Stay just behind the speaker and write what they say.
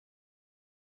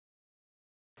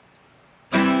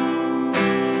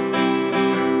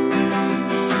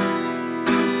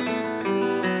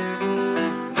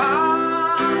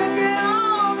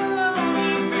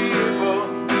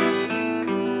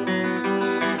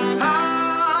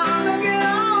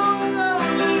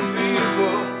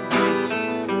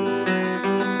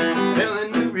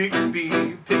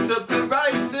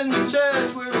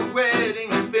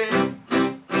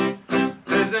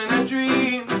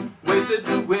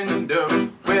window,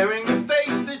 wearing a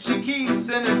face that she keeps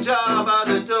in a jar by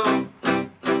the door.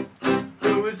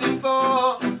 Who is it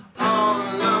for? All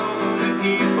lonely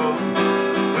people.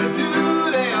 Where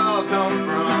do they all come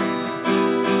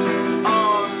from?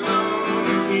 All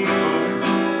lonely people.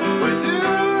 Where do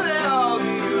they all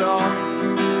belong?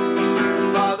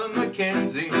 Father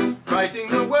Mackenzie, writing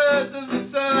the words of the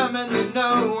sermon that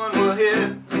no one will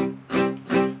hear.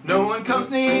 No one comes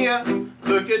near,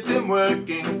 look at him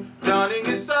working, darning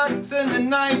his socks in the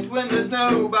night when there's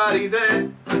nobody there.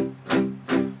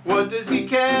 What does he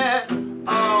care?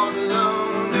 All the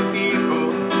lonely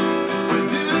people. Where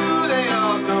do they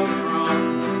all come from?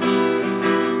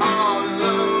 All the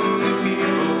lonely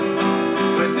people.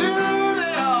 Where do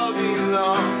they all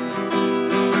belong?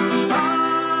 Oh,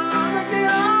 look at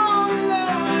all the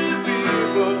lonely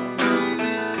people.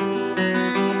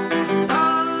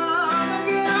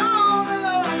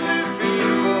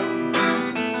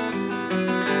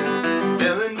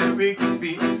 Eleanor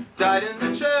Rigby died in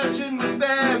the church and was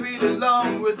buried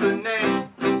along with her name.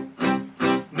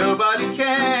 Nobody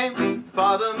came.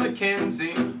 Father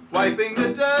Mackenzie wiping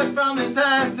the dirt from his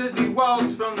hands as he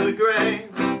walks from the grave.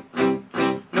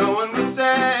 No one will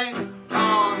say,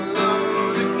 all the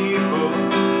lonely people.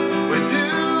 Where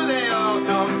do they all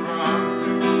come from?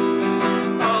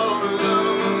 All the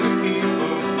lonely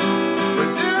people.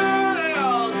 Where do they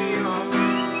all belong?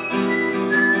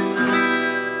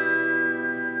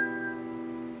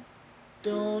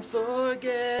 Don't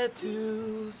forget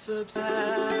to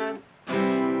subscribe.